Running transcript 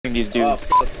sniping these dudes.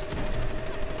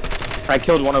 I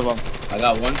killed one of them. I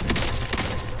got one.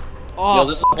 Oh, yo,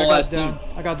 this is a whole ass team.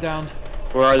 I got downed.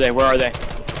 Where are they? Where are they?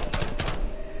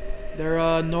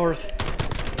 They're north.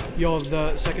 Yo,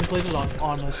 the second place is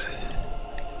on us.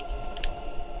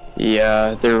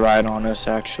 Yeah, they're right on us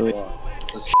actually.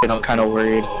 Shit, I'm kind of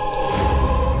worried.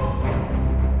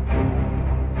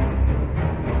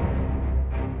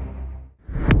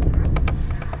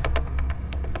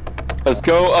 Let's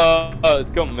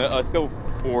go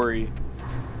quarry.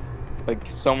 Like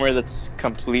somewhere that's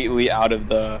completely out of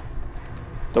the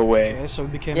way. Okay, so we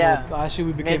became Yeah.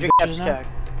 we became bitches now.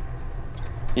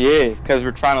 Yeah, because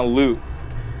we're trying to loot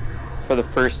for the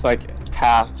first like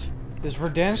half. Is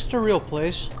Verdansk a real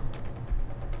place?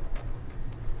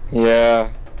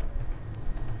 Yeah.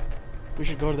 We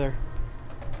should go there.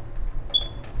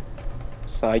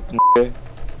 Psych.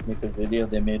 Make a video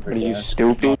they made for Are you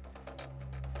stupid?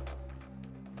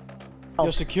 Yo,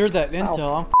 secure that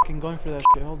intel. I'm fucking going for that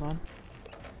shit. Hold on.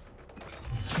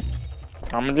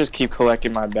 I'm gonna just keep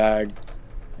collecting my bag.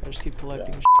 I just keep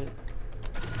collecting shit.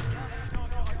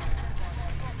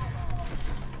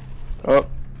 Oh,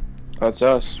 that's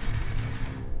us.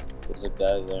 There's a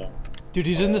guy there. Dude,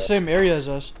 he's in the same area as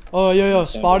us. Oh, yo,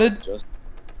 spotted?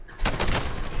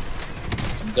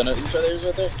 I'm gonna. He's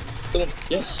right there. Kill him.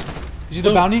 Yes. Is he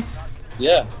the bounty?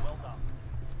 Yeah.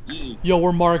 Easy. Yo,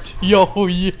 we're marked. Yo.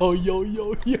 Get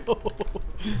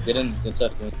in.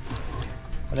 Inside. Get in.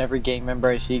 When every gang member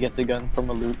I see gets a gun from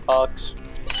a loot box.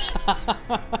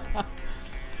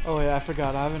 Oh yeah, I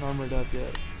forgot. I haven't armored up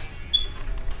yet.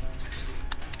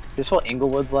 This is what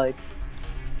Inglewood's like.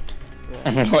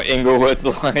 Yeah. What Inglewood's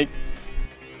like.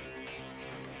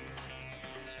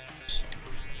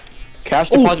 Cash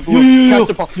deposit. Yo,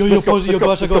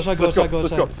 go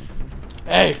outside.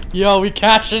 Hey, yo, we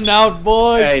cashing out,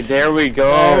 boys. Hey, there we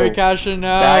go. Hey, we cashing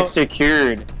out. Bag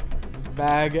secured.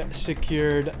 Bag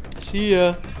secured. See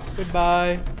ya.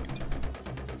 Goodbye.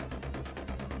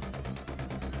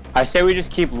 I say we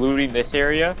just keep looting this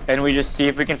area and we just see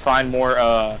if we can find more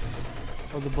Of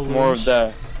the balloons. more of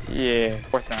the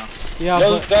fourth now. Yeah,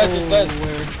 yo, but this guy's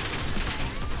where?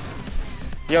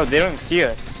 Yo, they don't see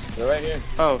us. They're right here.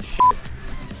 Oh shit.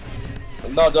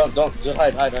 No, don't. Just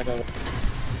hide.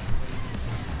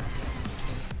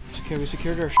 It's okay, we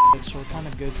secured our shit, so we're kind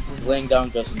of good for. He's laying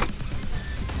down, Justin.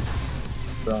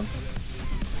 Drone.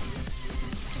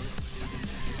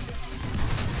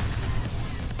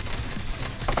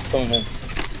 Coming in.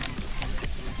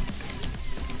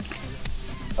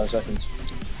 5 seconds.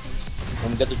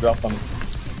 Let me get the drop on me.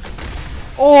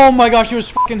 Oh my gosh, he was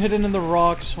fucking hidden in the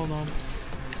rocks. Hold on.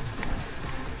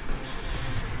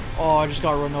 Oh, I just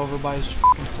got run over by his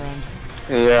fucking friend.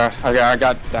 Yeah, I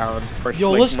got down.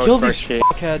 Yo, let's kill these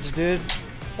fuckheads, dude.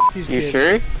 Fuck these kids. You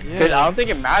sure? Yeah. Because I don't think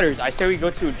it matters. I say we go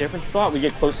to a different spot, we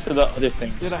get close to the other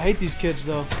things. Dude, I hate these kids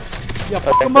though. Yeah, Okay,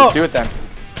 fuck them let's up. do it then.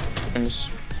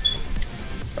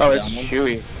 Oh, it's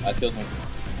Chewy. I killed him.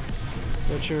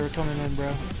 But you're coming in,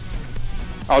 bro.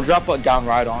 I'll drop a down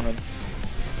right on him.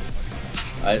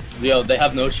 Yo, they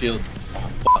have no shield.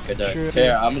 Oh, fuck, I died. Sure.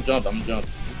 Tear, I'm gonna jump.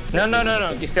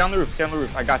 No. You stay on the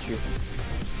roof. I got you.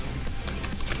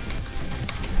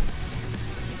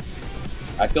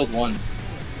 I killed one.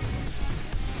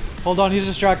 Hold on, he's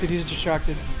distracted.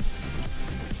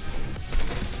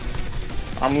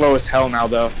 I'm low as hell now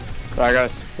though. So I gotta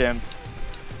stim.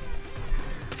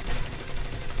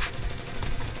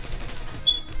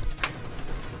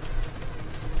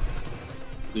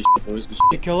 Good shit, boys. Good You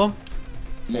shit. kill him?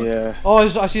 Yeah. Oh,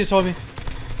 I see his homie.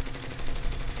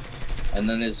 And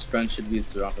then his friend should be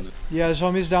dropping it. Yeah, his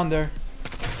homie's down there.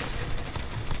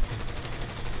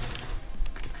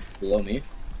 Below me.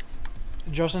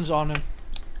 Justin's on him.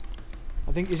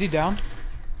 I think, is he down?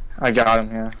 I got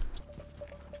him, yeah.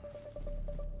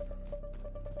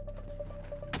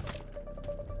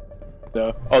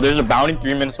 Oh, there's a bounty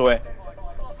 3 minutes away.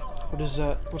 What is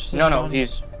that? What's this? No, bounty?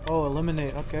 he's Oh,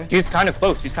 eliminate. Okay. kind of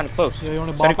close. Yeah, you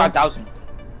wanna bop him? 75,000.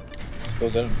 Go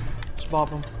get him. Let's bop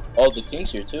him. Oh, the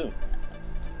king's here too.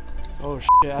 Oh shit!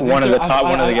 I think One of the they're- top,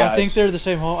 one of the guys. I think they're the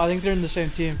same home. I think they're in the same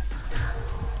team.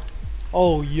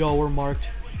 Oh, yo, we're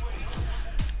marked.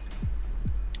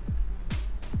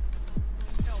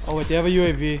 Oh wait, they have a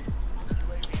UAV.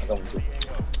 I got one too.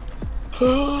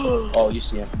 Oh, you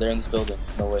see him. They're in this building.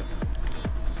 No way.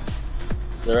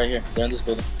 They're right here. They're in this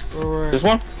building. Where? This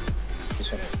one?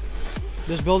 This one.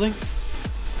 This building?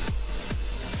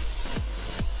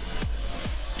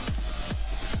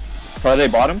 Are they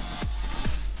bottom?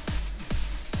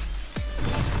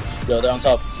 Yo, they're on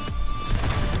top.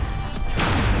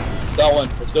 Got one.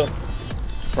 Let's go.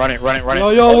 Run it. Yo,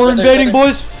 Oh, we're they're invading, there.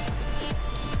 boys.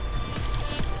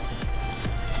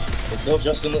 Let's go,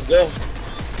 Justin. Let's go.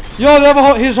 Yo, they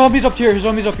have his homies up here. His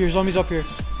homies up here. His homies up here.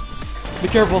 Be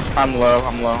careful. I'm low.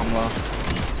 I'm low. I'm low.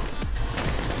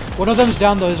 One of them's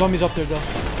down though. His homies up there though.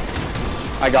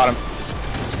 I got him.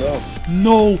 Let's go.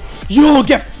 No. Yo,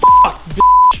 get fucked,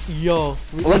 bitch. Yo.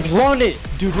 Let's run it.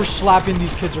 Dude, we're slapping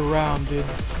these kids around, dude.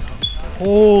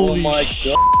 Holy Oh my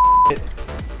shit. god.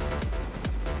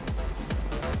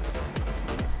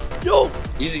 Yo.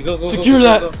 Easy, go, go, Secure go,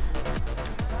 that. go, go.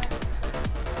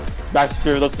 Back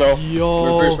secure. Let's go.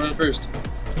 Yo. Run first.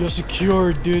 Yo,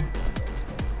 secured, dude.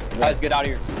 Guys, get out of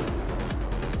here.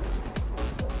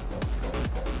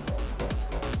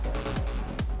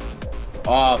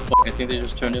 Oh, fuck. I think they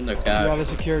just turned in their cash. Yeah, they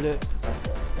secured it.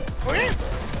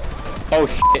 Oh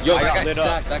shit. Yo, I got that guy's lit up.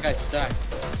 stacked. That guy's stacked.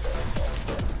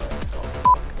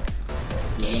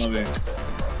 There's one over here.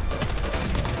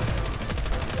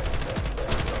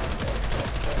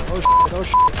 Oh shit, oh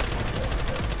shit.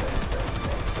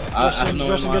 I have no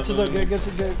Justin, ammo. get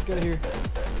to the, get here.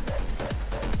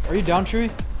 Are you down, Chewy?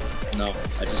 No,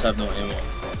 I just have no ammo.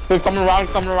 Wait, coming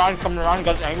around.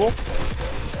 Got the angle.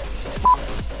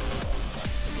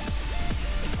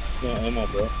 No ammo,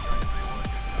 bro.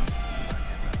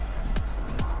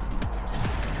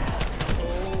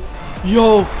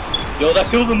 Yo. Yo, that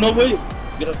killed him. No way.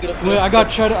 Get up, get up. Wait, I got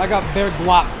cheddar. I got bear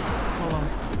guap. Hold on.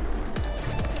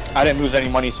 I didn't lose any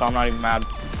money, so I'm not even mad.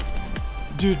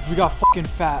 Dude, we got fucking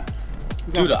fat.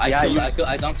 Dude, Yeah,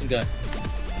 I downed some guy.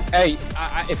 Hey,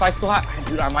 if I still have,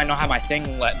 dude, I might not have my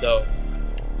thing let though.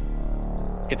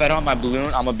 If I don't have my balloon,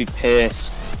 I'm gonna be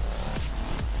pissed.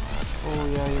 Oh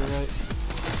yeah, you're right.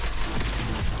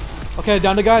 Okay,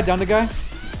 down the guy, down the guy.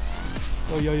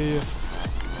 Oh yo.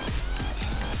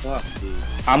 Fuck, dude.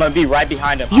 I'm gonna be right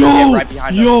behind him. I'm gonna get right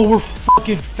behind him. Yo, we're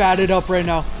fucking fatted up right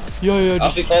now. Yo,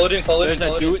 just Alfie, call it in, call it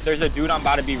in. There's a dude I'm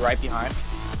about to be right behind.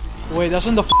 wait. That's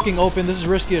in the fucking open. This is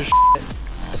risky as shit.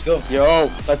 Let's go.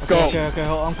 Yo, let's go. Okay,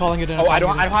 I'm calling it in. Oh, I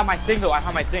don't have my thing though. I don't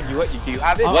have my thing. Do you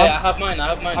have it? Uh-uh. Wait, I have mine.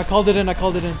 I called it in.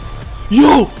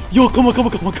 Yo, come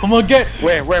on, get.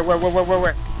 Where?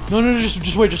 No,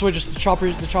 just wait. Just the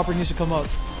chopper needs to come up.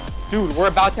 Dude, we're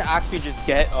about to actually just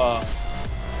get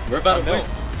We're about to win.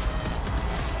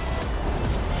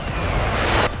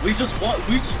 We just run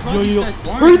these Yo. guys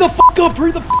blind. Hurry the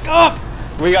fuck up.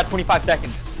 We got 25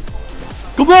 seconds.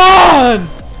 Come on.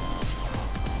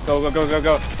 Go.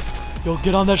 Yo,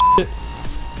 get on that shit.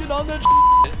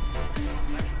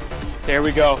 There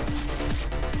we go.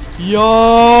 Yo.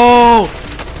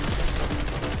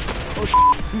 Oh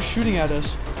shit. Who's shooting at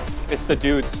us? It's the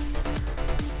dudes.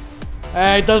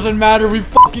 Hey, it doesn't matter. We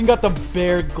fucking got the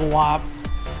bear guap.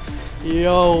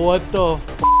 Yo, what the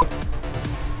fuck?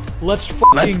 Let's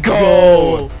fucking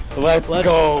go. Let's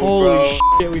go, Holy bro.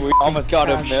 shit, We almost got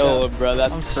a cashed mill, out. bro.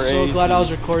 That's I'm crazy. so glad I was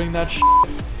recording that shit.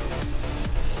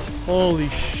 Holy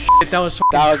shit, that was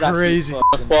fucking That was crazy.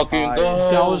 Let's fucking go.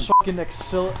 That was fucking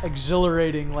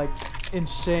exhilarating, like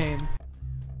insane.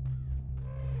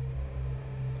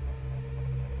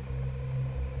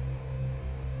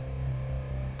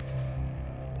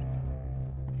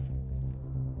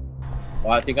 Oh,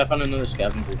 I think I found another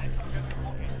scavenger.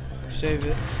 Save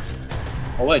it.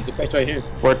 Oh wait, the crate right here.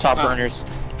 We're top earners.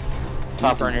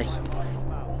 Top earners.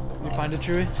 You find it,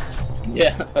 Chewy?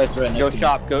 Yeah, that's right. Go next to me.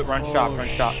 shop. Run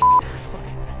shop.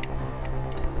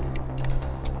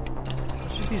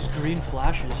 What's with these green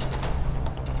flashes?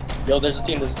 Yo, there's a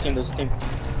team.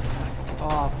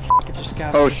 Oh fuck, it's a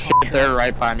scavenger. Oh shit, contract. they're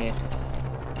right by me.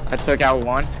 I took out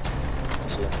one.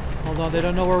 Hold on, they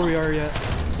don't know where we are yet.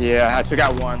 Yeah, I took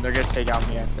out one. They're gonna take out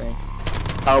me, I think.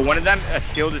 One of them, a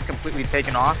shield is completely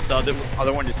taken off. The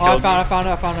other one just Oh, killed I found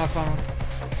one. me.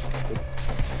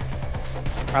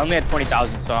 I only had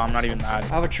 20,000, so I'm not even mad. I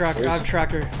have a tracker. I have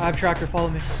tracker. Follow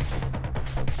me.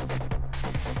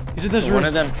 He's in this room. One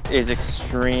of them is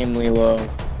extremely low.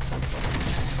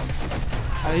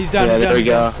 He's down. Yeah, He's down. there we He's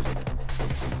go. down.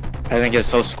 I think his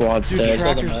whole squad's Dude, dead.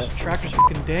 tracker's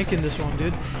fucking dank in this one,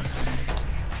 dude.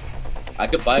 I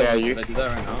could buy Yeah, one. you- Can I do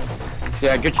that right now?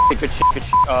 Yeah, good shit.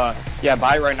 Yeah,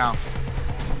 buy it right now.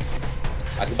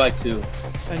 I could buy two.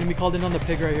 Enemy called in on the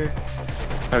pig right here.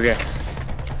 Okay.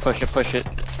 Push it.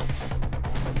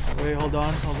 Wait, hold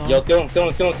on. Yo, kill him.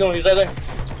 He's right there.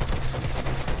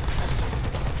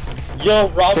 Yo,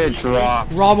 rob Kid him. drop.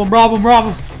 Rob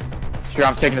him. Here,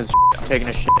 I'm taking his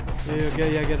shit. Yeah,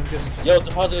 get him. Yo,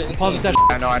 deposit it. Deposit that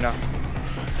I know.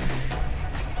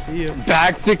 See you.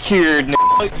 Bag secured.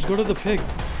 Just go to the pig.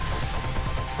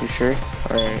 You sure?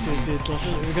 Alright. Dude,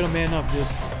 we're gonna man up, dude.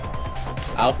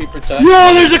 Alfie protect. Yo,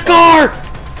 there's a car!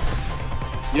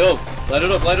 Yo, light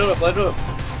it up.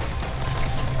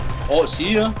 Oh,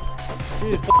 see ya.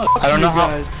 Dude, I don't know how.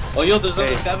 guys. Oh, yo, there's Hey.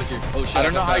 another scavenger. Oh shit. I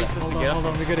don't know how you're supposed Hold to on, get hold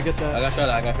him. on. We gotta get that. I got shot at.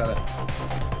 I got shot at.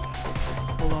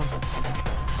 Hold on.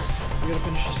 We gotta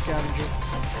finish the scavenger.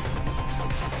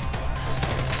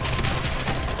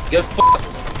 Get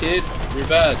fucked, kid. You're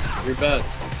bad. You're bad.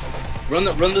 Run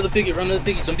to the piggy. Run to the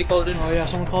piggy. Somebody called it in. Oh yeah,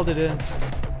 someone called it in.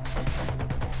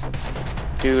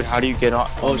 Dude, how do you get on?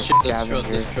 Oh the shit, that's a truck.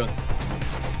 scavenger? That's a truck.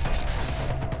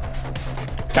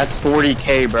 That's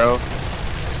 40K, bro.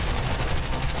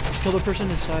 Let's kill the person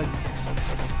inside.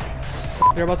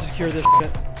 They're about to secure this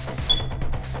shit.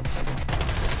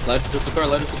 Light up the car.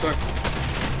 Light up the car.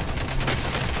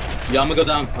 Yeah, I'm gonna go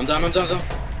down. I'm down. I'm down. Down.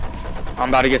 I'm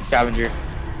about to get scavenger.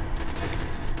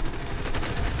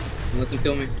 Let them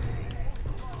kill me.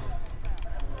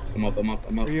 I'm up. I'm up.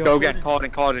 I'm up. Are you Go up? again. Call it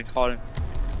in. Call it in. Call it in.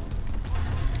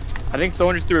 I think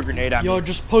someone just threw a grenade at Yo, me.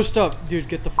 just post up, dude.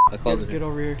 Get the I called it get in.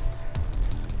 over here.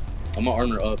 I'm gonna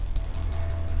armor up.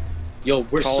 Yo,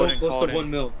 we're Call so it in, close call to it in. 1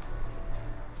 mil.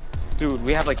 Dude,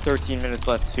 we have like 13 minutes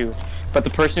left too. But the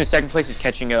person in second place is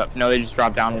catching up. No, they just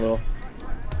dropped down a little.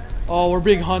 Oh, we're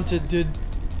being hunted, dude.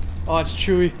 Oh, it's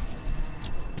Chewy.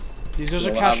 These guys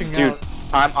are Yo, cashing Dude,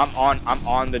 out. I'm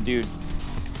on the dude.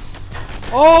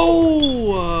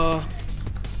 Oh!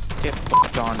 Get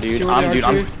fucked on, dude. See where they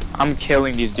are, I'm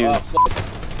killing these Oh, dudes. fuck.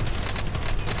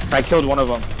 I killed one of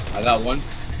them. I got one.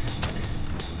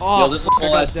 Oh, Yo, this is a fuck,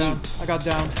 whole I ass got down. team. I got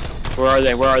down. Where are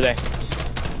they? Where are they?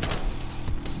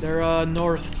 They're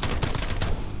north.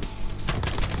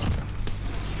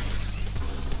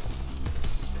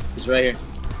 He's right here.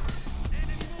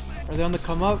 Are they on the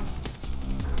come up?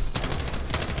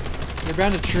 They're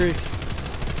behind a tree.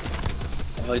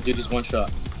 Oh, dude, he's one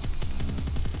shot.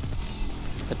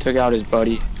 I took out his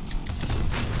buddy.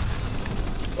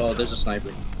 Oh, there's a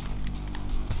sniper.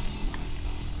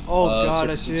 Oh god,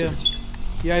 I see serpent, him.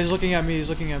 serpent. Yeah, he's looking at me. He's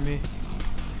looking at me.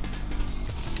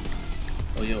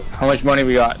 Oh, yo. How much money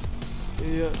we got?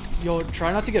 Yeah, yo,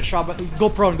 try not to get shot. But go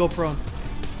prone. Go prone.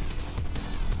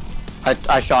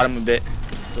 I shot him a bit.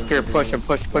 Here, push him.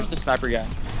 Push the sniper guy.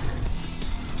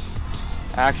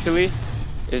 Actually,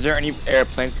 is there any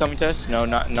airplanes coming to us? No,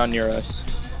 none near us.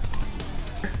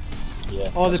 Yeah.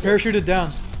 Oh, they that's right. parachuted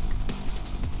down.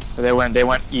 They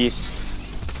went east.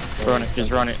 Run it.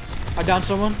 Just run it. I downed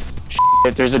someone.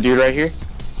 Shit, there's a dude right here.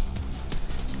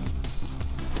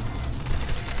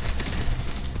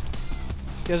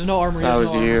 He has no armor. He That has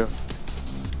was no armor. you.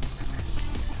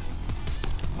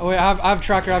 Oh wait, I have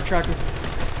tracker. I have tracker.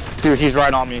 Dude, he's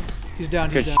right on me. He's down.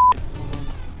 Good He's shit. down. Hold on.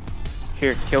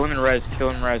 Here, kill him and res. Kill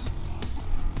him and res.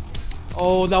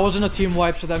 Oh, that wasn't a team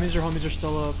wipe, so that means their homies are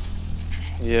still up.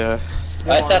 Yeah.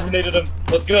 I assassinated him.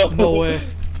 Let's go. No way.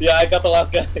 Yeah, I got the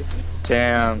last guy.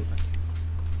 Damn.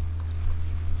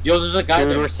 Yo, there's a guy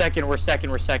Dude, there. we're second.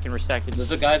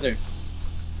 There's a guy there.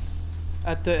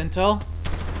 At the intel.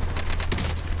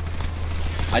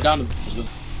 I downed him. Let's go.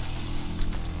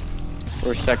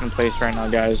 We're second place right now,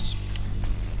 guys.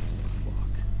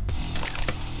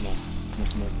 Come on.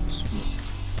 Come on. Come on.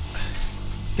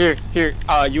 Here.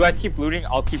 You guys keep looting.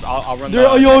 I'll run.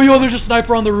 There, yo, there's a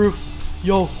sniper on the roof.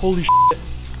 Yo, holy shit.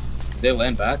 They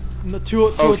land back. No,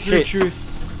 203 shit. true.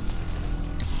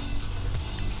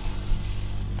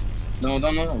 No.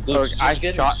 Look, Just I get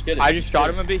it, shot. just get it, I just shot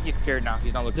get him a bit. He's scared now.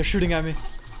 He's not looking. They're shooting at me.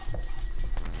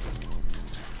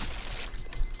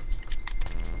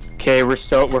 Okay, we're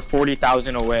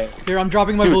 40,000 away. Here, I'm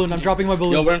dropping my Dude. balloon. I'm dropping my it. Yo,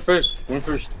 balloon. we're in first.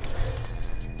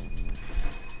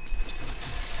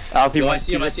 Alfie, Yo, I once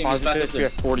see you him, I just see him, he's positive back this, up we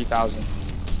have 40,000.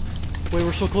 Wait,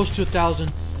 we're so close to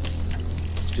 1,000.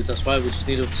 Dude, that's why we just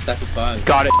need to stack of 5.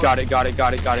 Got it.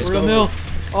 Let's We're go. a mill.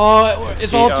 Oh,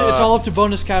 it's see, all up to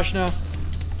bonus cash now.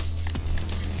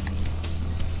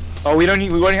 Oh, we don't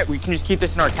need. We can just keep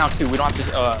this in our account too. We don't have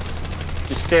to.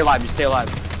 Just stay alive.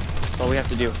 That's all we have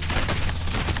to do.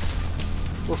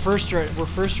 We're first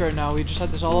right now. We just had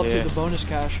this all up Yeah. to the bonus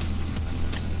cash.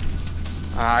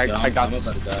 I got I'm this.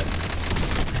 about to die.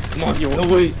 Come on, no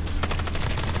way.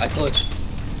 I clutched.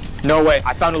 No way.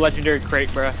 I found a legendary crate,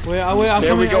 bruh. Wait, I'm There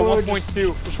coming. we go. wait,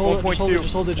 1.2. Just hold it. 1.2.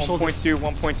 Just hold it.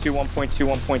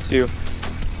 1.2.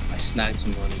 I snagged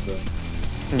some money, bro.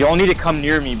 Y'all need to come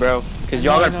near me, bro. Cause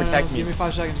y'all gotta protect me. Give me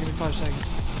 5 seconds.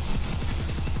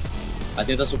 I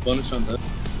think that's what bonus on does.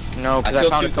 No, cause I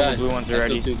killed found a 2 couple guys. blue ones I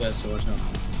already. killed 2 guys, so watch out.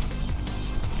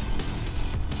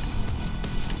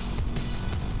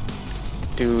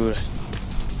 Dude.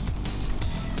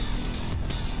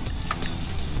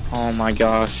 Oh my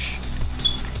gosh.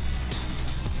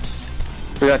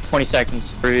 We got 20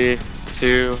 seconds. 3,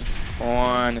 2,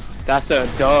 1. That's a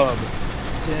dub.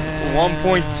 Damn.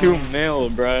 1.2 mil,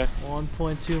 bruh.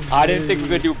 1.2. I didn't think we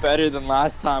could do better than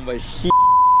last time, but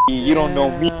you don't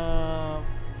know me. Damn.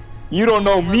 You don't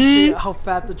know Let's see me. how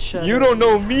fat the cheddar. You don't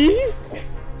know me.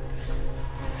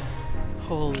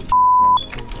 Holy.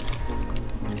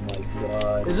 Oh my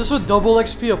god. Is this with double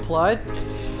XP applied?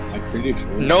 I'm pretty sure.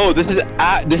 No, this is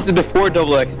before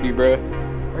double XP, bro.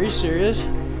 Are you serious?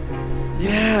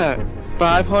 Yeah,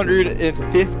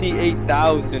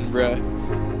 558,000, bro.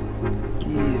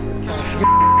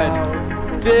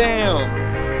 Wow. Damn.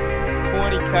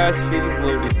 20 cash cheese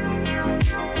loaded.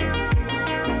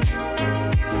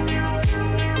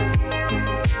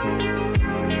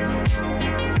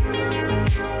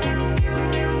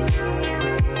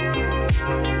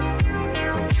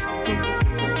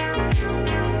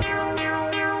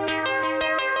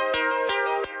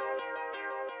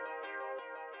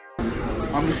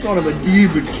 I'm the son of a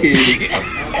demon king.